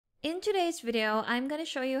In today's video, I'm going to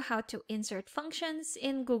show you how to insert functions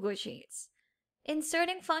in Google Sheets.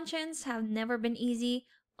 Inserting functions have never been easy.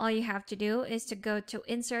 All you have to do is to go to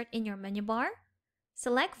Insert in your menu bar,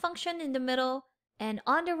 select Function in the middle, and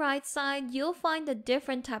on the right side, you'll find the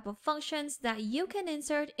different type of functions that you can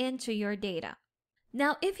insert into your data.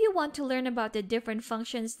 Now, if you want to learn about the different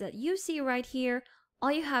functions that you see right here,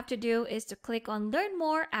 all you have to do is to click on Learn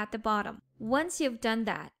More at the bottom. Once you've done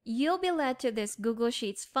that, you'll be led to this Google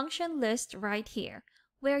Sheets function list right here,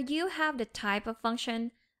 where you have the type of function,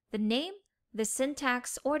 the name, the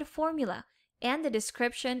syntax or the formula, and the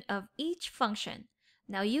description of each function.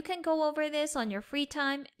 Now you can go over this on your free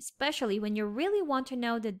time, especially when you really want to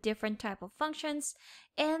know the different type of functions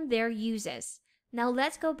and their uses. Now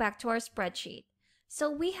let's go back to our spreadsheet. So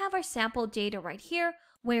we have our sample data right here,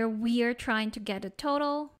 where we are trying to get a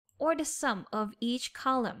total or the sum of each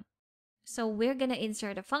column. So we're going to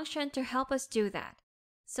insert a function to help us do that.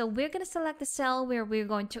 So we're going to select the cell where we're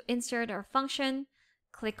going to insert our function,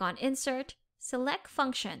 click on Insert, select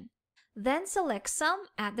Function, then select Sum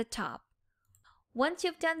at the top. Once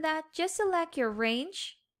you've done that, just select your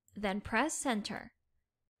range, then press Enter.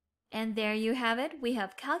 And there you have it. We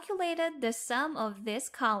have calculated the sum of this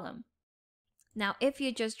column. Now, if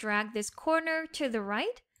you just drag this corner to the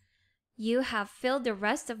right, you have filled the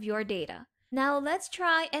rest of your data. Now let's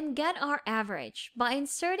try and get our average by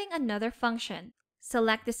inserting another function.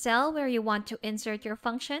 Select the cell where you want to insert your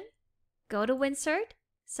function, go to Insert,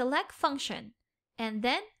 select Function, and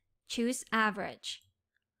then choose Average.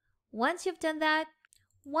 Once you've done that,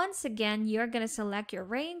 once again, you're going to select your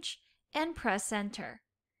range and press Enter.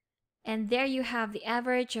 And there you have the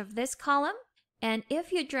average of this column. And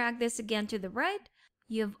if you drag this again to the right,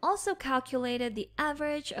 you've also calculated the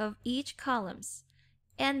average of each columns.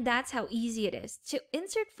 And that's how easy it is to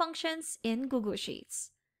insert functions in Google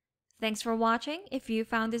Sheets. Thanks for watching. If you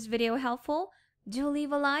found this video helpful, do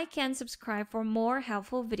leave a like and subscribe for more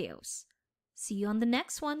helpful videos. See you on the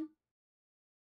next one.